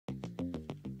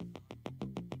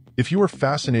If you are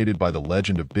fascinated by the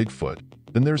legend of Bigfoot,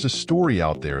 then there's a story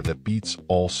out there that beats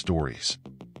all stories.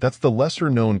 That's the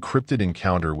lesser-known cryptid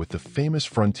encounter with the famous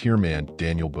frontierman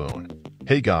Daniel Boone.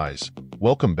 Hey guys,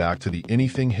 welcome back to the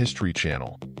Anything History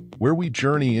channel, where we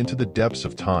journey into the depths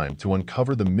of time to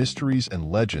uncover the mysteries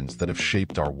and legends that have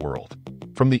shaped our world.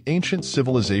 From the ancient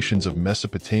civilizations of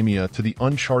Mesopotamia to the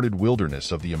uncharted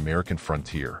wilderness of the American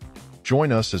frontier.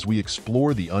 Join us as we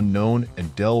explore the unknown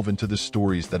and delve into the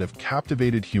stories that have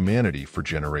captivated humanity for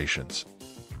generations.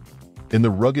 In the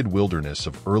rugged wilderness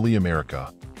of early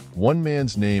America, one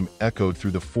man's name echoed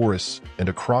through the forests and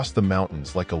across the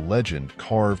mountains like a legend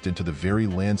carved into the very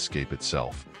landscape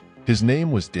itself. His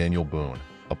name was Daniel Boone,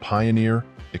 a pioneer,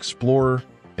 explorer,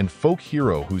 and folk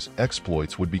hero whose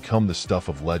exploits would become the stuff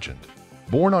of legend.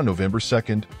 Born on November 2,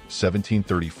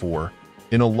 1734,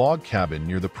 in a log cabin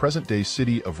near the present-day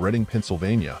city of Reading,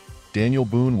 Pennsylvania, Daniel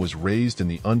Boone was raised in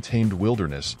the untamed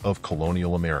wilderness of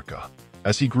colonial America.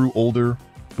 As he grew older,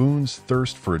 Boone's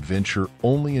thirst for adventure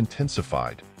only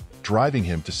intensified, driving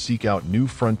him to seek out new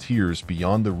frontiers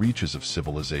beyond the reaches of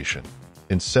civilization.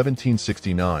 In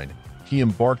 1769, he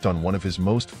embarked on one of his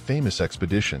most famous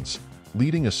expeditions,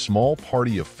 leading a small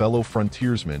party of fellow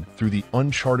frontiersmen through the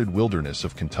uncharted wilderness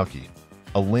of Kentucky,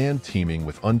 a land teeming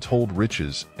with untold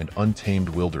riches and untamed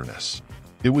wilderness.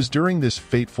 It was during this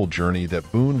fateful journey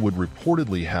that Boone would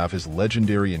reportedly have his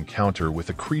legendary encounter with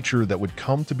a creature that would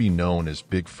come to be known as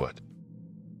Bigfoot.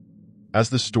 As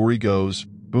the story goes,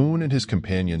 Boone and his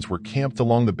companions were camped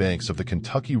along the banks of the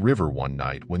Kentucky River one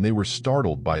night when they were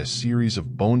startled by a series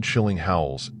of bone-chilling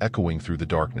howls echoing through the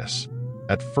darkness.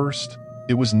 At first,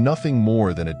 it was nothing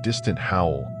more than a distant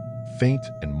howl, faint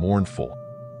and mournful,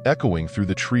 echoing through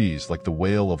the trees like the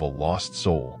wail of a lost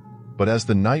soul. But as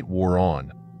the night wore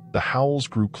on, the howls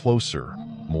grew closer,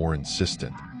 more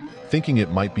insistent. Thinking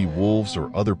it might be wolves or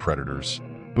other predators,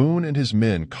 Boone and his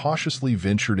men cautiously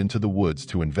ventured into the woods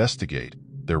to investigate,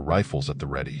 their rifles at the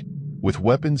ready. With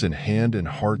weapons in hand and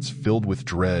hearts filled with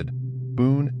dread,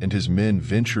 Boone and his men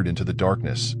ventured into the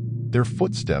darkness, their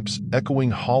footsteps echoing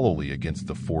hollowly against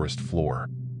the forest floor.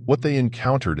 What they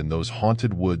encountered in those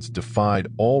haunted woods defied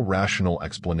all rational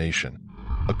explanation.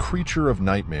 A creature of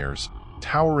nightmares,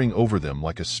 towering over them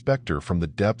like a specter from the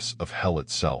depths of hell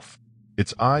itself.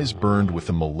 Its eyes burned with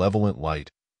a malevolent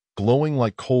light, glowing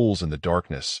like coals in the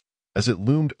darkness, as it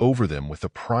loomed over them with a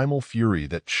primal fury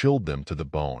that chilled them to the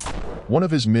bone. One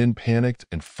of his men panicked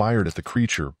and fired at the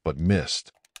creature, but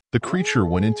missed. The creature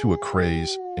went into a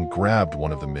craze and grabbed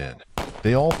one of the men.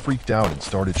 They all freaked out and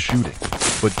started shooting,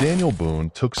 but Daniel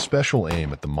Boone took special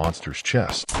aim at the monster's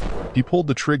chest. He pulled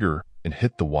the trigger and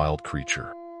hit the wild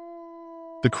creature.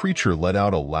 The creature let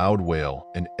out a loud wail,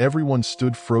 and everyone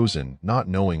stood frozen, not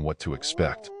knowing what to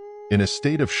expect. In a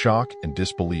state of shock and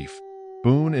disbelief,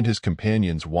 Boone and his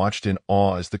companions watched in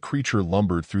awe as the creature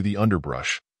lumbered through the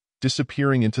underbrush,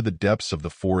 disappearing into the depths of the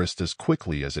forest as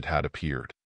quickly as it had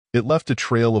appeared. It left a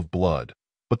trail of blood,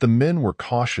 but the men were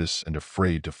cautious and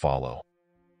afraid to follow.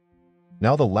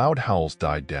 Now the loud howls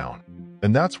died down,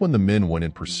 and that's when the men went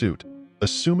in pursuit,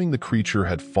 assuming the creature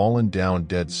had fallen down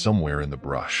dead somewhere in the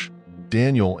brush.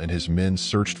 Daniel and his men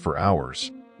searched for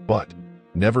hours, but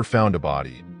never found a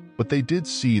body. But they did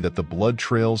see that the blood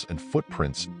trails and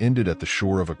footprints ended at the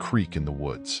shore of a creek in the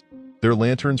woods. Their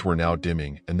lanterns were now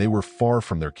dimming, and they were far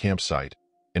from their campsite,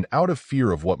 and out of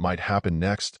fear of what might happen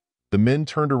next, the men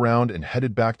turned around and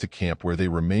headed back to camp where they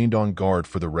remained on guard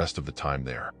for the rest of the time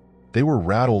there. They were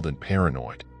rattled and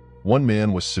paranoid. One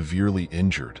man was severely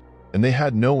injured, and they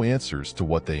had no answers to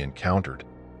what they encountered.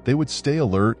 They would stay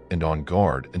alert and on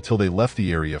guard until they left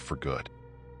the area for good.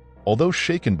 Although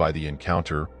shaken by the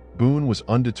encounter, Boone was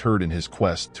undeterred in his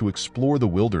quest to explore the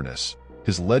wilderness,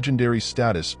 his legendary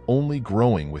status only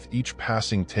growing with each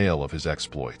passing tale of his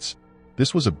exploits.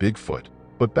 This was a Bigfoot,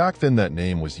 but back then that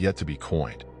name was yet to be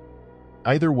coined.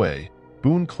 Either way,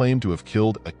 Boone claimed to have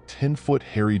killed a 10-foot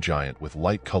hairy giant with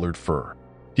light-colored fur.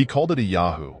 He called it a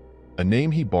Yahoo, a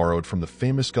name he borrowed from the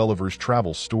famous Gulliver's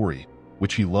Travels story,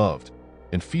 which he loved,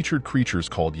 and featured creatures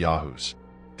called Yahoos.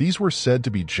 These were said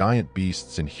to be giant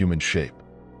beasts in human shape,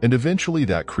 and eventually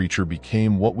that creature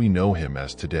became what we know him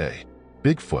as today,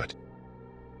 Bigfoot.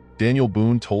 Daniel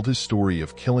Boone told his story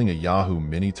of killing a Yahoo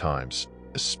many times,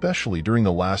 especially during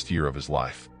the last year of his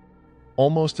life,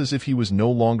 almost as if he was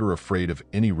no longer afraid of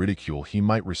any ridicule he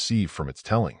might receive from its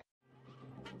telling.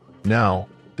 Now,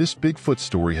 this Bigfoot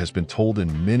story has been told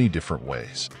in many different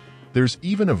ways. There's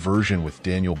even a version with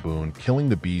Daniel Boone killing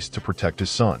the beast to protect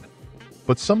his son.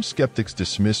 But some skeptics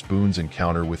dismiss Boone's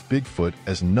encounter with Bigfoot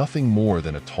as nothing more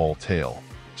than a tall tale,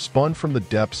 spun from the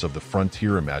depths of the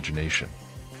frontier imagination.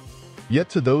 Yet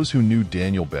to those who knew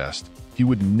Daniel best, he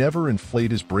would never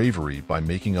inflate his bravery by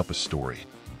making up a story.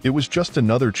 It was just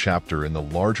another chapter in the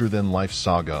larger-than-life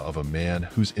saga of a man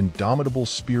whose indomitable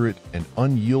spirit and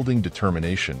unyielding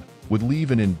determination would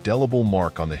leave an indelible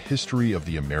mark on the history of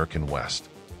the American West.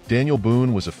 Daniel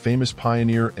Boone was a famous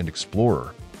pioneer and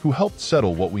explorer who helped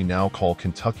settle what we now call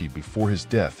Kentucky before his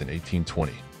death in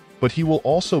 1820. But he will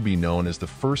also be known as the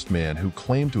first man who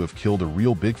claimed to have killed a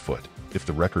real Bigfoot, if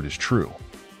the record is true.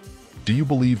 Do you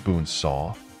believe Boone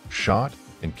saw, shot,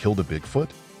 and killed a Bigfoot?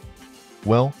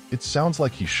 Well, it sounds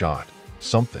like he shot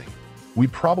something.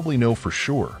 We'd probably know for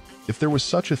sure if there was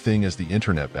such a thing as the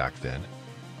internet back then.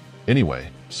 Anyway,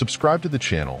 subscribe to the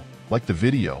channel, like the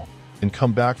video, and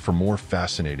come back for more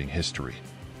fascinating history.